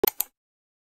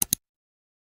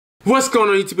What's going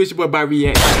on YouTube? It's your boy by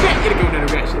Reaction. Back here to go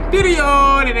another reaction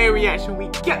video. Today reaction we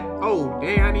got, oh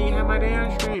damn, I didn't have my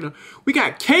damn screen. We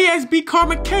got KSB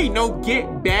Karma K, no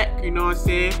get back, you know what I'm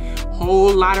saying?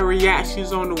 Whole lot of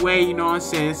reactions on the way, you know what I'm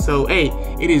saying? So hey,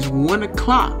 it is 1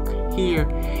 o'clock here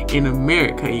in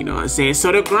America, you know what I'm saying?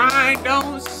 So the grind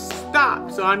don't stop.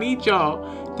 So I need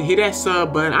y'all to hit that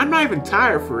sub button. I'm not even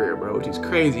tired for real, bro, which is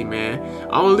crazy, man.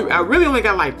 I really only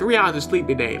got like 3 hours of sleep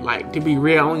today. Like, to be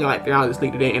real, I only got like 3 hours of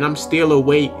sleep today, and I'm still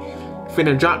awake,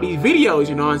 finna drop these videos,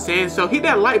 you know what I'm saying? So hit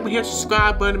that like button, hit that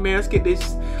subscribe button, man. Let's get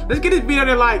this video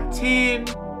to like 10.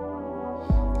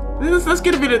 Let's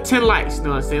get a video to 10 likes, you know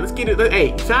what I'm saying? Let's get it.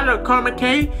 Hey, shout out Karma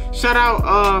K. Shout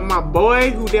out my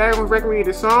boy who everyone recommended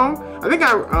the song. I think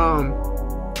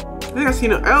I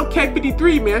seen an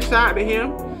LK53, man. Shout out to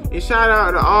him. And shout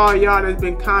out to all y'all that's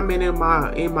been commenting in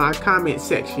my comment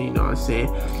section, you know what I'm saying?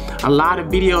 A lot of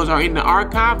videos are in the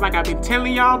archive, like I've been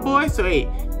telling y'all boys. So hey,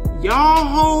 y'all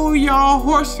hold y'all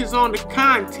horses on the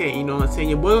content, you know what I'm saying?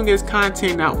 Your boy gonna get his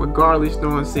content out regardless, you know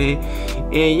what I'm saying?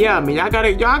 And yeah, man, y'all go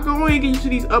ahead and get used to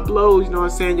these uploads, you know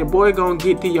what I'm saying? Your boy gonna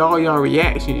get to y'all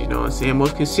reactions, you know what I'm saying?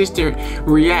 Most consistent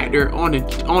reactor on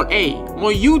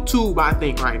YouTube, I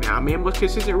think, right now, man. Most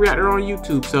consistent reactor on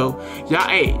YouTube. So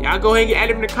y'all go ahead and get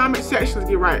added in the comment section. Let's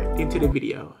get right into the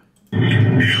video.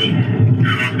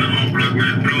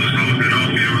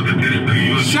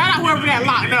 Shout out whoever that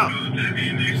locked up.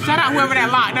 Shout out whoever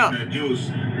that locked up.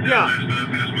 Yeah.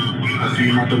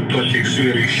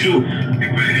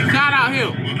 Shout out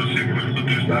him.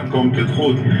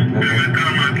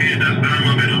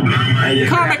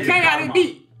 Karma K out of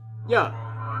beat. Yeah.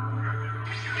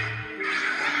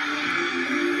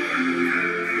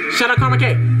 Shout out Karma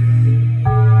K.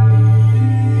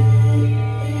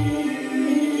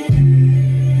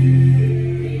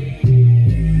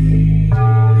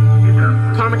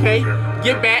 Karma K,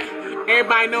 get back.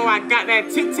 Everybody know I got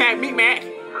that tic-tac Big Mac.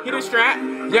 Hit a strap,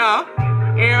 yeah.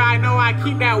 Everybody know I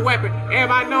keep that weapon.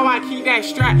 Everybody know I keep that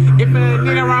strap. If a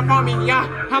nigga rap on me, ja,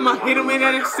 I'ma hit him in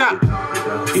that sap.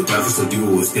 Ik blijf als een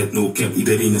duo, is dit no cap,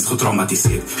 iedereen is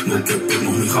getraumatiseerd. No cap, ik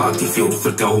nog niet geactiveerd,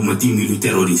 vertel hoe mijn team jullie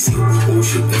terroriseert. Oh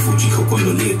shit, FOG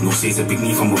gecondoleerd, nog steeds heb ik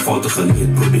niet van mijn fouten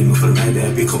geleerd. Problemen vermijden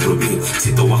heb ik geprobeerd,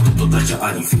 zit te wachten totdat je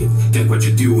arriveert. Kijk wat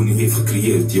je duo nu heeft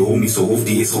gecreëerd, je homie zijn hoofd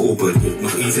die is geopereerd.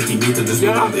 Nog 1 centimeter, dus met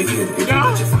aan de heer. Ik weet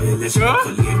dat je van je lesje hebt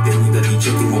geleerd, denk niet dat die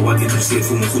chatting me wat interesseert.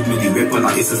 Voel me goed met die weapon,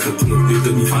 dan is het verkeerd. Lukt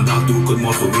het niet vandaag, doe ik het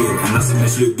morgen weer. En als het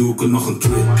mislukt, doe ik het nog een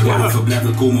keer. Waarover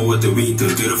blijven komen wat te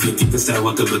weten, durf je niet te zijn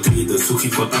wat te betreden. Zoek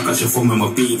geen contact als je voor me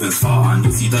mijn pevens van.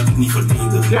 Je ziet dat ik niet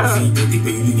verdedig. Je ziet dat ik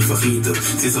ben jullie niet vergeten.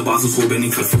 Sinds de basisschool ben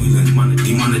ik vervelend.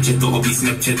 Die mannen chatten op die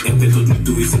Snapchat app en tot nu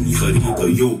toe is het niet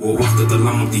gereden. Yo, we wachten te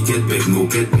lang op die getback. No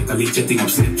getback, alleen chatting op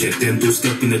Snapchat. En toen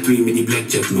step in de 2 met die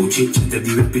blackjack. No chit-chat, heb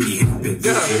die web in die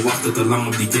handbag. We wachten te lang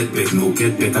op die getback. No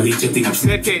getback, alleen chatting op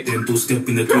Snapchat. En toen step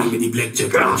in de 2 met die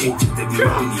blackjack. No chit-chat, heb die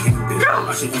web in die handbag.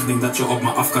 Als je echt denkt dat je op me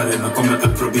af kan rennen, kom het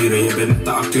uitproberen. Je bent net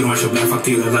de acteur, als je blijft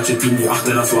acteren, laat je team niet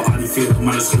achter als we arriveren.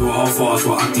 Maar de schreeuwen halve als we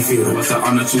activeren. We zijn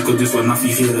aan het zoeken, dus we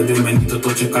navigeren. Denk mij niet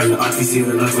tot je kan je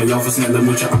adviseren. Dat we jou versnellen,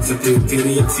 moet je accepteren. Geen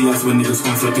reactie als we niet eens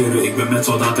confronteren. Ik ben met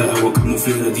soldaten en we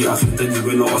camoufleren. Die agenten die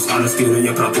willen ons arresteren.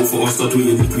 Je praat over ons tot we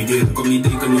je liquideren. Kom niet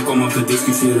denken, niet kom om te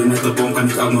discussiëren. Net de bom kan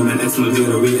niet elk moment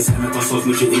exploderen. Wil je zijn met ons,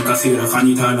 moet je incasseren. Ga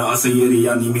niet huilen als ze je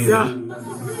reanimeren.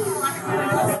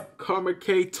 Karma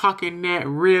K talking that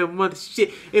real mother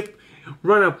shit. If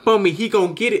run up on me, he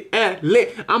gon' get it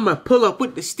lit. I'ma pull up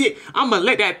with the stick. I'ma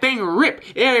let that thing rip.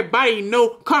 Everybody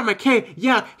know Karma K,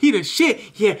 yeah, he the shit.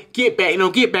 Yeah, get back, you know,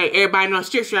 get back. Everybody know I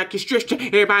strip strap, get strip strap.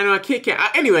 Everybody know I kick it.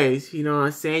 Anyways, you know what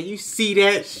I'm saying? You see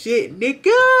that shit,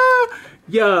 nigga?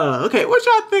 Yeah, okay, what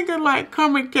y'all think of like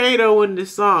Karma K though in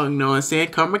this song, you know what I'm saying?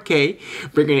 Karma K,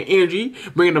 bringing the energy,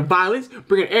 bringing the violence,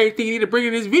 bringing everything you need to bring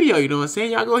in this video, you know what I'm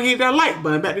saying? Y'all go hit that like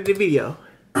button, back to the video.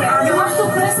 Damn,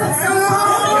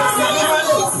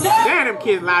 them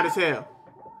kids loud as hell.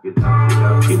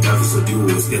 Ik blijf als een duo,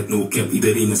 is dit no cap,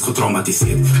 iedereen is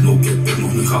getraumatiseerd. No cap, ik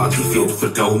nog niet geactiveerd,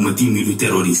 vertel hoe mijn team jullie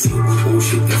terroriseert. Oh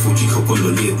shit, FOG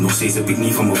gecondoleerd, nog steeds heb ik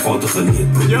niet van mijn fouten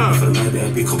geleerd. Problemen vermijden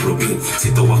heb ik geprobeerd,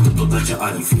 zit te wachten totdat je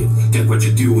arriveert. Kijk wat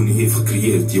je duo nu heeft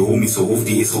gecreëerd, je homie zijn hoofd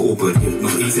die is geopereerd.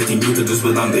 Nog 1 centimeter, dus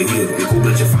bedankt de heer. Ik hoop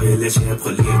dat je van je lesje hebt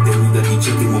geleerd. Denk niet dat die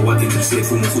chatting me wat interesseert.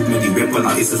 Voel me goed met die weapon,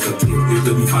 dan is het verkeerd. Lukt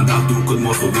het niet vandaag, doe ik het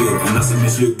morgen weer. En als het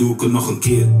mislukt, doe ik het nog een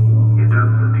keer.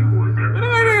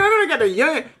 The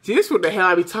young, see, this is what the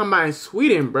hell I be talking about in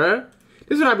Sweden, bruh.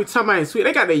 This is what I be talking about in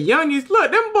Sweden. They got the youngest.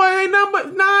 Look, them boys ain't number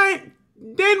 9.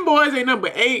 Them boys ain't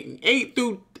number 8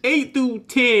 through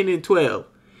 10 and 12.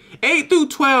 8 through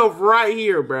 12 right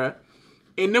here, bruh.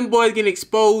 and them boys getting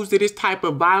exposed to this type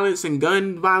of violence and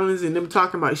gun violence and them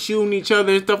talking about shooting each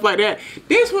other and stuff like that.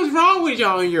 This what's wrong with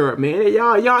y'all in Europe, man.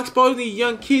 Y'all exposing these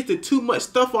young kids to too much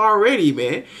stuff already,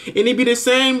 man. And it be the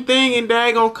same thing in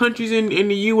daggone countries in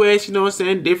the U.S., you know what I'm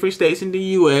saying? Different states in the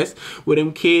U.S. with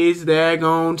them kids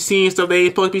daggone seeing stuff they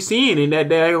ain't supposed to be seeing, and that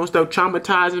daggone stuff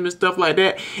traumatizing them and stuff like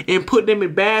that and put them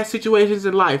in bad situations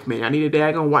in life, man. I need to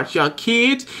daggone watch y'all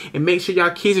kids and make sure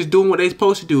y'all kids is doing what they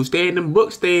supposed to do. Stay in them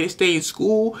books, stay in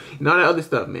school, and all that other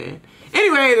stuff, man.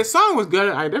 Anyway, the song was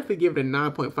good. I definitely give it a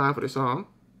 9.5 for the song.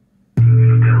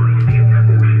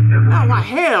 Oh, my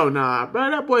hell nah, bro.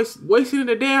 That boy's wasting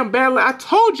the damn battle. I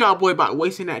told y'all boy about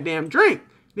wasting that damn drink,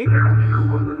 nigga.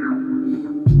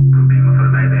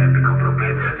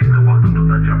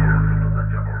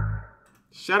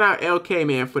 Shout out LK,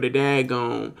 man, for the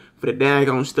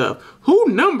daggone stuff. Who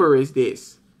number is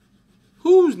this?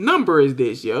 Whose number is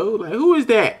this, yo? Like, who is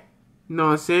that? You know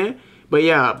what I'm saying? But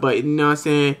yeah, you know what I'm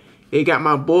saying? They got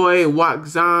my boy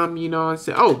Wakzam, you know what I'm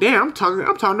saying? Oh, damn, I'm talking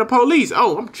to the police.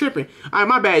 Oh, I'm tripping. All right,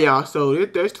 my bad, y'all. So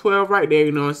there's 12 right there,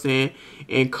 you know what I'm saying?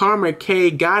 And Karma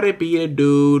K gotta be the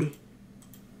dude.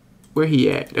 Where he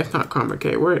at? That's not Karma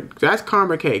K. That's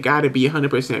Karma K. Gotta be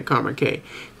 100% Karma K.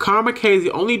 Karma K is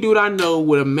the only dude I know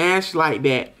with a mask like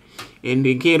that and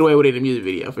then get away with it in the music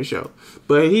video for sure.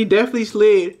 But he definitely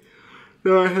slid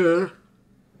right here.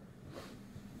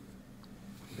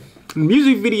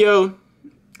 Music video,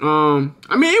 I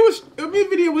mean, the music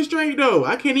video was straight though.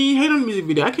 I can't even hate on the music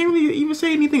video. I can't really even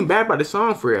say anything bad about the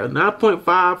song for real.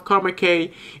 9.5, Karma K,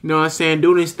 you know what I'm saying,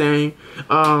 doing his thing.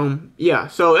 Yeah,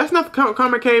 so that's not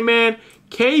Karma K, man.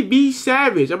 KB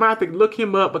Savage, I'm about to look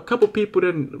him up. A couple people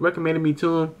done recommended me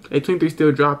to him. A23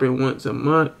 still dropping once a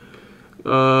month.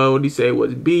 What did he say?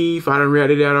 Was beef? I done read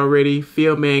that already.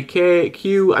 Fieldman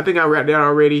Q, I think I read that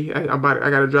already. I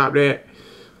gotta drop that.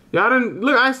 Y'all done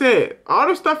look. I said all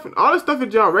the stuff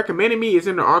that y'all recommended me is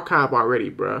in the archive already,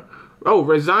 bro. Oh,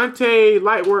 Rezante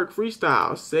Lightwork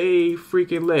Freestyle. Say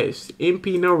freaking less.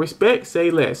 MP No Respect. Say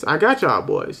less. I got y'all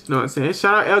boys. You know what I'm saying?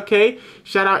 Shout out LK.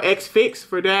 Shout out XFix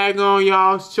for daggone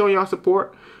y'all showing y'all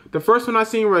support. The first one I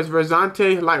seen was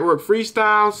Rezante Lightwork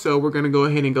Freestyle. So we're gonna go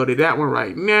ahead and go to that one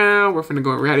right now. We're finna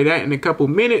go and rally that in a couple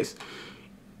minutes.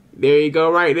 There you go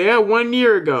right there. 1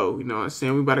 year ago. You know what I'm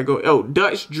saying? We about to go. Oh,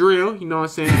 Dutch Drill. You know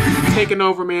what I'm saying? Taking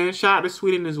over, man. Shout out to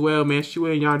Sweden as well, man.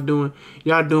 Sweden, y'all doing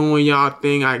y'all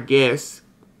thing, I guess.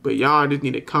 But y'all just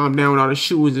need to calm down with all the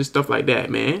shoes and stuff like that,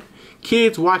 man.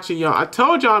 Kids watching y'all. I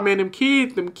told y'all, man, them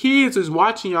kids is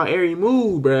watching y'all every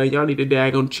move, bro. Y'all need to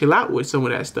daggone chill out with some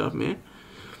of that stuff, man.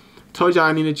 Told y'all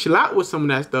I need to chill out with some of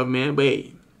that stuff, man. But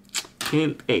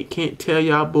hey, can't tell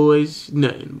y'all boys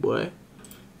nothing, boy.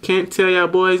 Can't tell y'all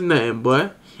boys nothing, boy.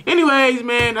 Anyways,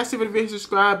 man, that's it for the video.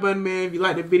 Subscribe button, man. If you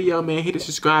like the video, man, hit the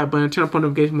subscribe button. Turn on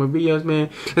notifications for more videos, man.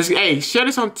 Hey, share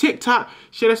this on TikTok.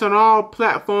 Share this on all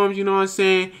platforms, you know what I'm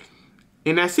saying?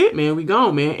 And that's it, man. We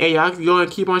gone, man. Hey, y'all go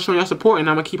and keep on showing y'all support, and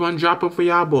I'm going to keep on dropping for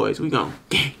y'all boys. We gone.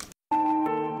 Gang.